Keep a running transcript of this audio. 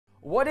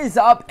What is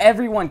up,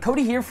 everyone?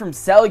 Cody here from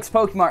Selig's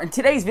Pokemon. In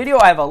today's video,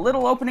 I have a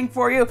little opening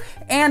for you,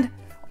 and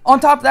on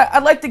top of that,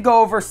 I'd like to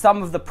go over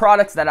some of the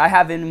products that I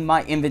have in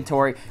my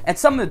inventory and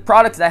some of the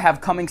products that I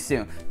have coming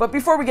soon. But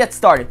before we get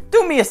started,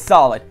 do me a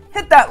solid.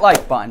 Hit that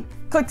like button,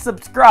 click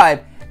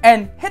subscribe,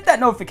 and hit that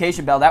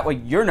notification bell. That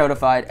way you're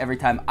notified every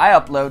time I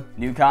upload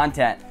new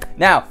content.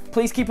 Now,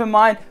 please keep in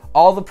mind,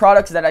 all the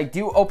products that I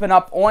do open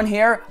up on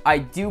here, I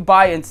do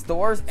buy in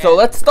stores. So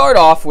let's start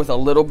off with a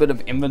little bit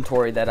of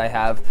inventory that I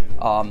have.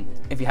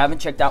 If you haven't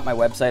checked out my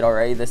website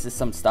already, this is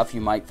some stuff you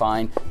might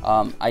find.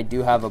 I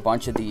do have a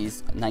bunch of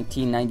these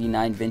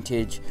 1999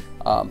 vintage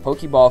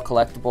Pokeball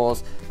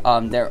collectibles.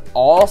 They're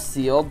all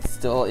sealed,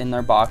 still in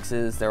their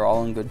boxes. They're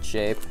all in good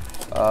shape.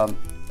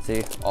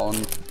 See, all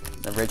in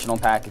the original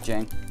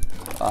packaging.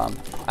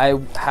 I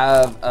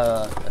have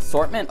an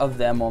assortment of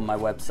them on my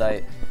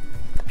website.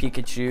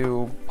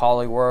 Pikachu,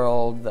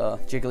 Poliwhirl, the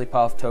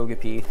Jigglypuff,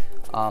 Togepi.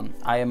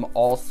 I am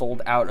all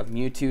sold out of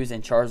Mewtwo's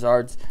and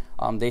Charizard's.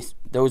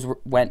 Those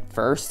went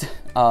first.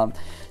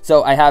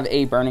 So I have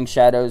a Burning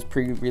Shadows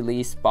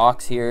pre-release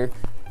box here.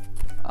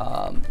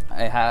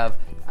 I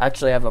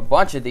actually have a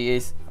bunch of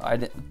these. I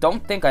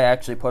don't think I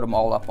actually put them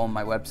all up on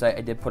my website.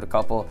 I did put a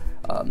couple,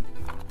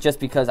 just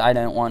because I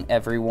didn't want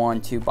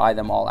everyone to buy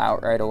them all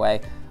out right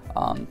away.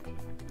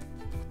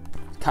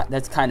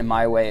 That's kind of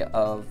my way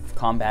of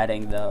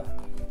combating the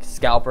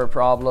scalper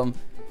problem,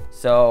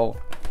 so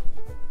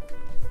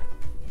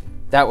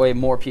that way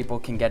more people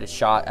can get a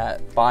shot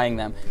at buying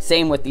them.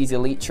 Same with these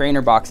Elite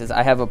Trainer boxes.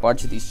 I have a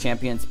bunch of these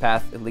Champions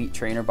Path Elite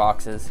Trainer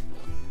boxes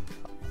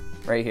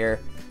right here.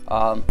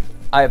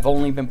 I've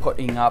only been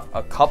putting up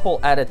a couple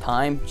at a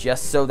time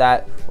just so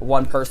that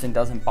one person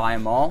doesn't buy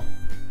them all.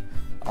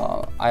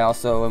 I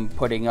also am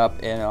putting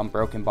up an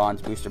Unbroken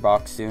Bonds booster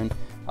box soon.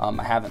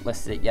 I haven't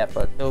listed it yet,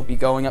 but it'll be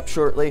going up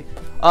shortly.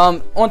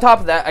 On top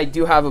of that, I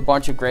do have a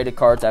bunch of graded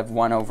cards I've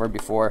won over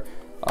before.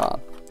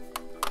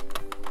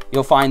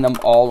 You'll find them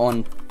all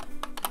on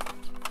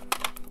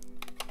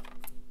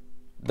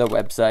the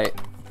website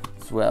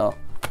as well.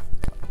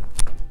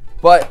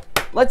 But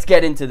let's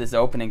get into this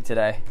opening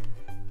today.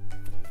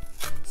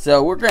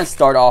 So we're going to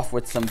start off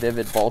with some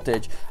Vivid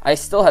Voltage. I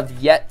still have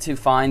yet to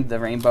find the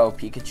Rainbow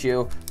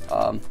Pikachu.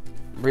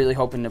 Really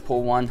hoping to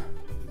pull one.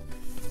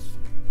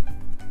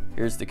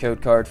 Here's the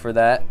code card for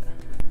that.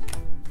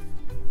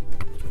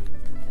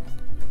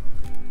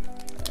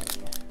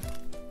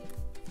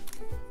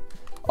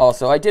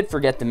 Also, I did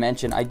forget to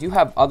mention, I do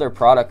have other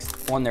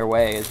products on their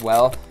way as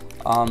well.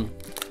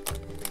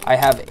 I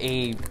have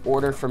a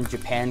order from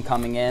Japan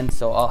coming in,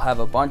 so I'll have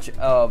a bunch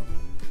of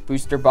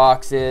booster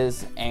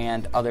boxes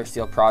and other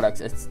sealed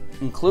products. It's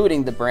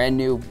including the brand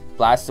new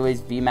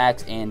Blastoise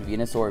VMAX and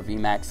Venusaur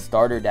VMAX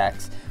starter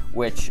decks,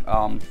 which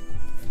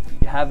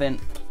you haven't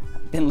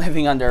been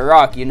living under a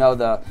rock. You know,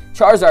 the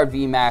Charizard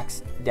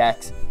VMAX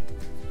decks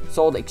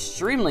sold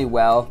extremely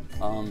well,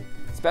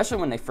 especially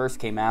when they first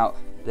came out.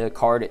 The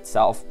card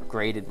itself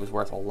graded was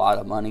worth a lot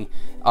of money.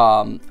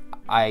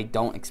 I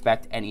don't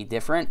expect any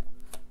different.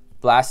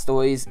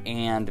 Blastoise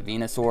and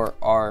Venusaur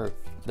are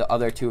the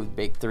other two of the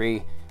big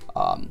three.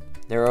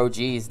 They're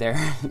OGs.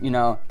 They're, you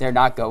know, they're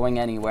not going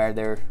anywhere.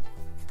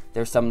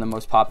 They're some of the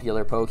most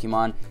popular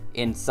Pokemon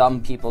in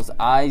some people's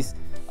eyes.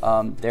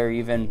 They're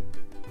even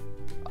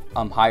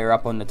higher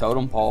up on the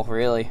totem pole,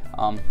 really.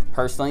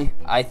 Personally,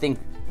 I think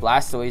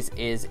Blastoise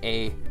is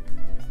a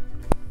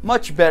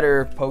much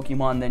better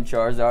Pokemon than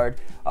Charizard.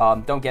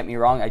 Don't get me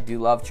wrong, I do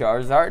love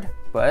Charizard,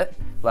 but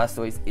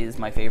Blastoise is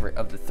my favorite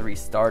of the three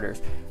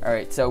starters.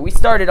 Alright, so we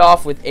started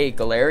off with a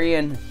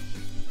Galarian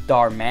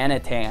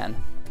Darmanitan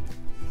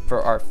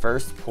for our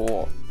first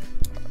pull.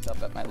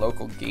 Up at my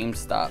local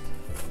GameStop.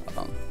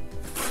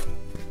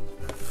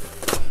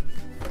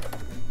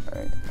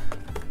 Alright.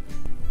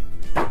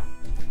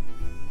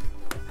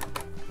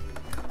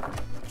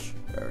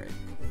 Alright,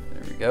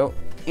 there we go.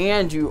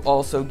 And you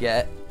also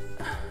get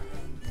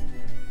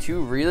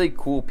two really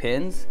cool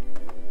pins.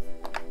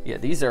 Yeah,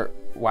 these are,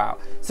 wow.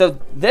 So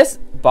this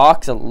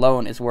box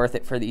alone is worth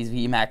it for these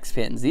VMAX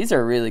pins. These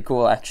are really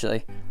cool,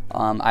 actually.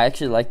 I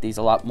actually like these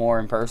a lot more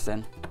in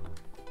person.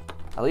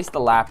 At least the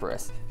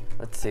Lapras.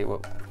 Let's see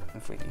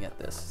if we can get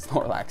this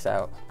Snorlax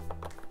out.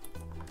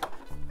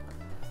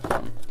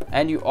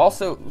 And you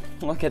also,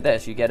 look at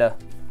this, you get a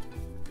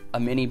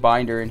mini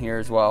binder in here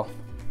as well.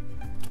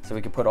 So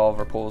we can put all of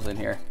our pulls in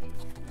here.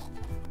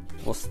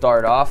 We'll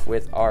start off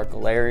with our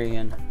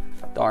Galarian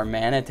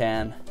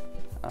Darmanitan.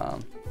 Well,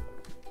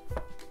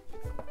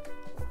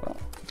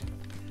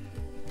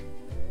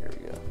 here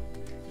we go.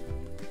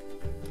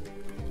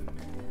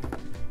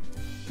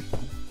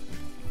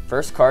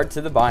 First card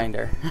to the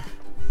binder.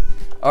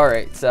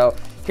 Alright, so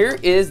here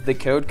is the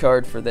code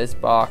card for this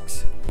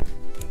box.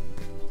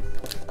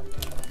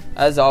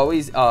 As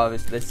always,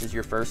 if this is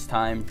your first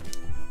time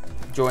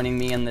joining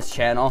me in this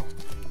channel,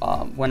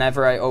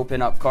 whenever I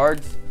open up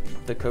cards,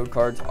 the code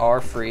cards are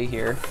free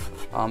here.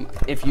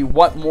 If you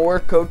want more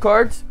code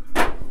cards,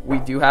 we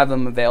do have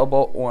them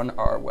available on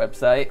our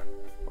website,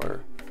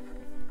 or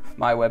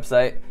my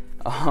website.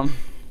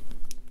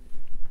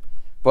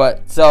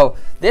 But so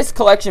this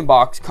collection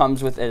box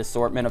comes with an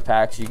assortment of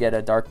packs. You get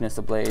a Darkness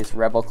Ablaze,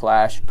 Rebel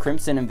Clash,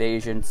 Crimson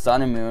Invasion,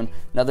 Sun and Moon,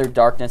 another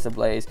Darkness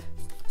Ablaze,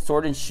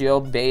 Sword and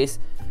Shield base,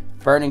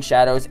 Burning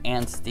Shadows,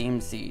 and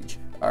Steam Siege.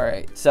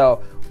 Alright,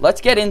 so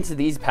let's get into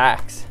these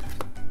packs.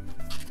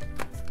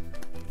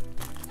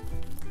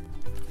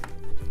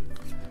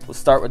 We'll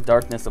start with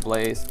Darkness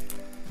Ablaze.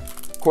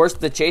 Of course,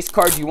 the chase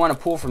card you want to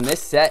pull from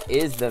this set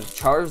is the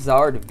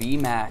Charizard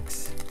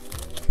VMAX.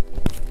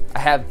 I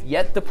have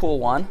yet to pull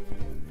one.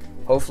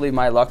 Hopefully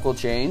my luck will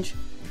change.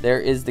 There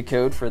is the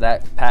code for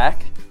that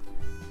pack.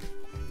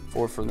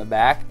 4 from the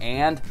back.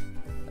 And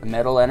a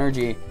Metal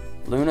Energy,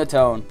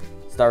 Lunatone,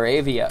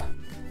 Staravia,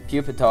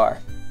 Pupitar,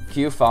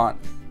 Qfont,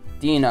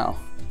 Dino,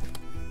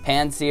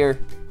 Panseer,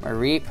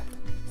 Mareep,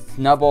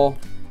 Snubbull,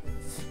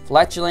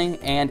 Fletchling,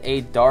 and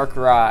a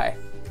Darkrai.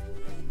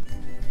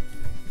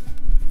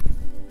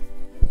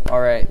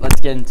 Alright, let's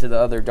get into the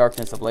other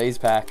Darkness Ablaze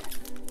pack.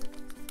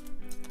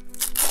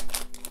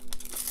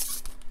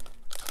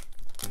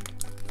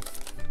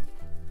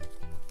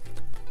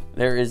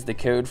 There is the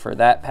code for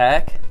that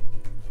pack.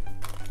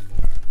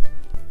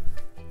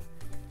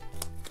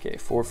 Okay,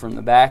 4 from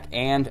the back,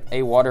 and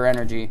a Water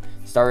Energy,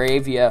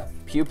 Staravia,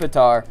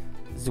 Pupitar,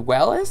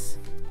 Zweilous,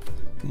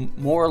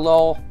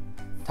 Morlul,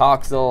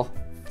 Toxel,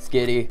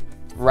 Skitty,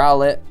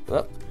 Rowlet,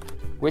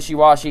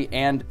 Wishy-Washy,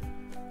 and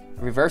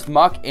Reverse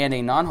Muck, and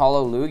a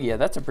non-holo Lugia.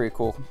 That's a pretty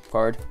cool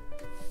card.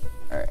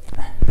 Alright.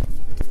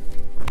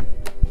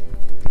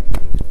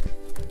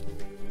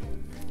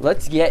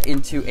 Let's get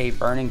into a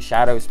Burning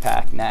Shadows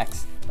pack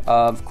next.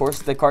 Of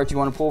course, the card you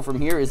want to pull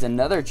from here is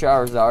another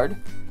Charizard.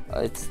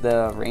 It's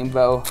the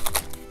Rainbow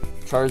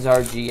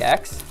Charizard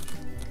GX.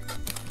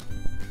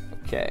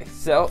 Okay,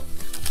 so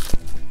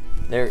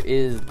there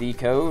is the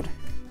code.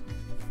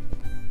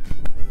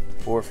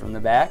 4 from the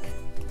back.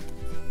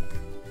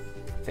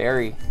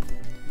 Fairy.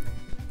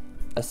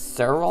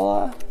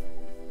 Acerola.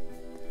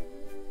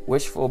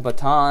 Wishful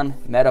Baton,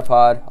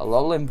 Metapod,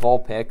 Alolan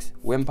Vulpix,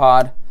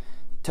 Wimpod,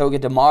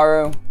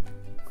 Togedemaru,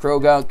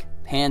 Krogunk,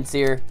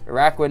 Panseer,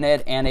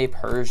 Araquanid, and a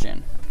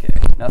Persian. Okay,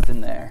 nothing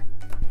there.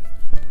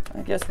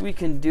 I guess we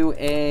can do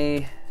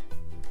a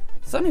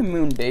Sun and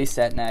Moon base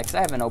set next. I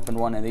haven't opened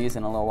one of these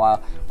in a little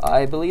while.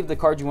 I believe the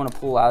card you want to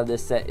pull out of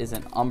this set is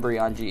an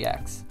Umbreon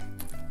GX,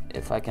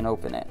 if I can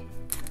open it.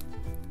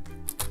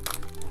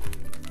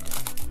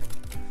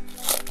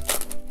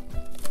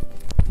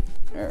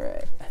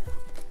 Alright.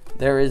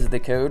 There is the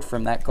code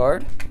from that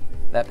card,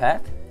 that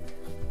pack.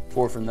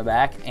 4 from the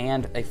back,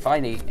 and a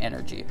Finite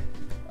Energy.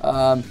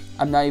 I'm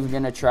not even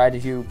going to try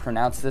to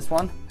pronounce this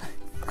one.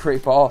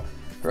 Great Ball,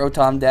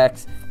 Rotom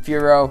Dex,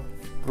 Furo,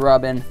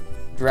 Grubbin,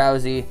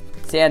 Drowsy,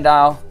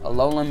 Sandile,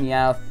 Alolan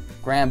Meowth,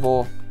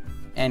 Granbull,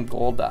 and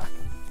Golduck.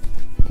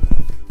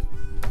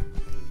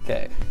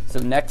 Okay, so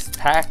next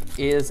pack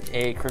is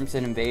a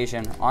Crimson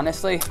Invasion.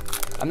 Honestly,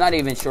 I'm not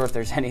even sure if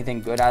there's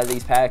anything good out of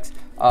these packs.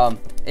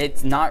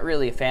 It's not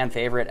really a fan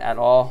favorite at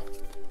all.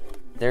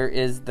 There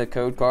is the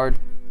code card.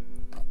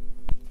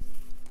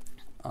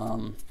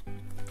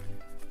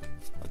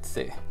 Let's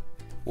see.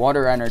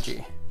 Water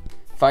Energy,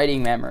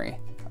 Fighting Memory,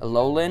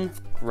 Alolan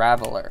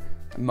Graveler,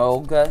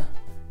 Molga,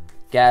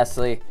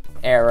 Ghastly,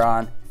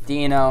 Aeron,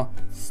 Dino,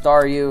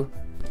 Staryu,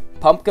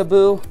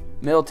 Pumpkaboo,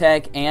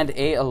 Miltank, and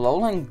a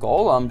Alolan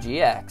Golem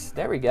GX.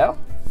 There we go.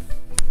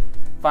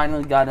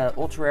 Finally got an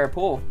ultra rare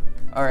pull.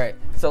 Alright,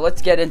 so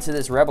let's get into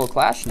this Rebel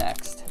Clash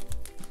next.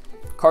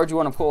 Card you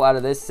want to pull out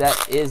of this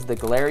set is the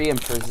Galarian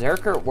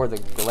Berserker or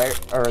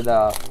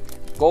the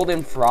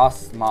Golden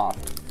Frost Moth.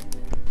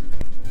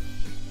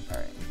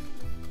 Alright.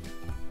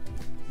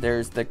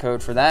 There's the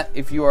code for that.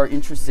 If you are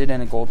interested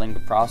in a Golden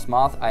Frost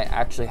Moth, I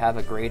actually have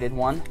a graded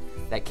one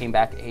that came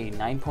back a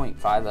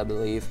 9.5, I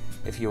believe,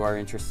 if you are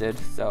interested.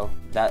 So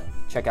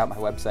check out my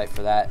website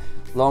for that.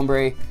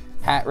 Lombre,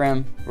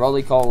 Hatrim,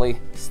 Roly-Poly,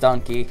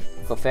 Stunky,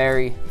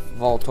 Clefairy,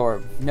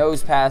 Voltorb,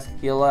 Nosepass,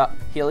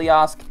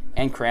 Helios,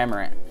 and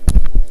Cramorant.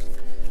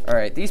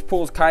 Alright, these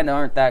pulls kind of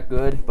aren't that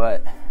good,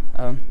 but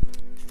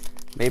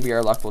maybe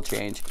our luck will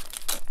change.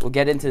 We'll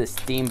get into the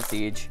Steam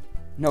Siege.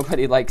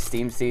 Nobody likes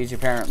Steam Siege,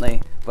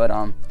 apparently, but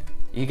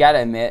you gotta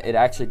admit, it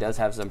actually does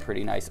have some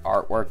pretty nice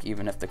artwork,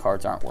 even if the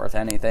cards aren't worth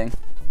anything.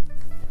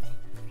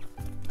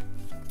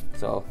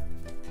 So,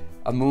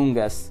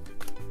 Amoonguss,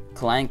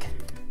 Clank,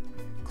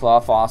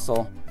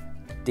 Clawfossil,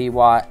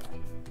 Dewott,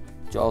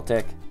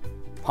 Joltik,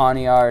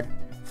 Pawniard,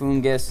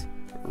 Fungus,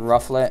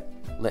 Rufflet,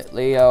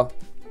 Litleo,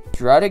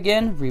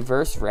 Druddigon,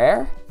 Reverse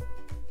Rare?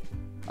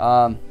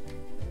 Huh.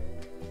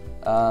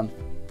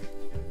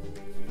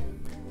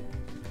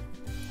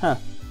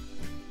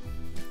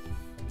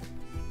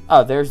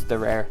 Oh, there's the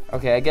rare.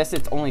 Okay, I guess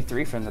it's only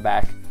 3 from the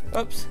back.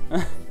 Oops.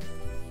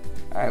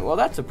 Alright, well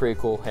that's a pretty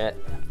cool hit.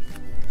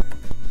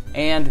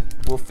 And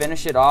we'll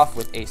finish it off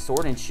with a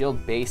Sword and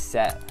Shield base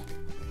set.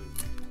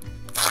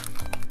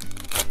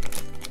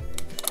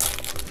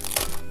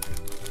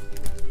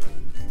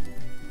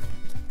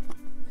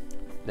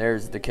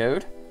 There's the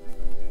code.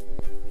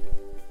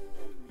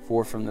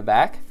 4 from the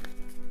back.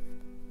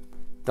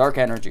 Dark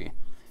Energy,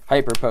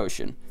 Hyper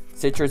Potion,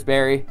 Citrus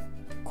Berry,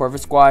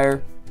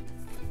 Corvisquire,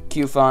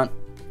 Cufant,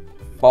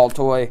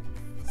 Baltoy,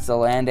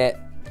 Salandit,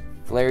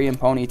 Galarian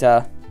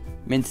Ponyta,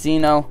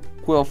 Mincino,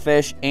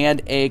 Quillfish,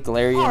 and a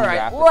Galarian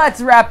Rapid. Alright,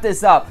 let's wrap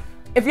this up.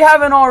 If you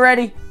haven't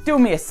already, do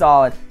me a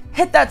solid.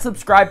 Hit that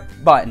subscribe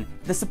button.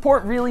 The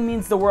support really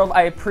means the world.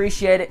 I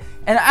appreciate it.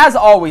 And as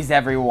always,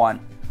 everyone,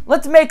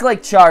 let's make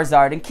like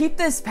Charizard and keep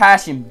this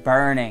passion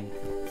burning.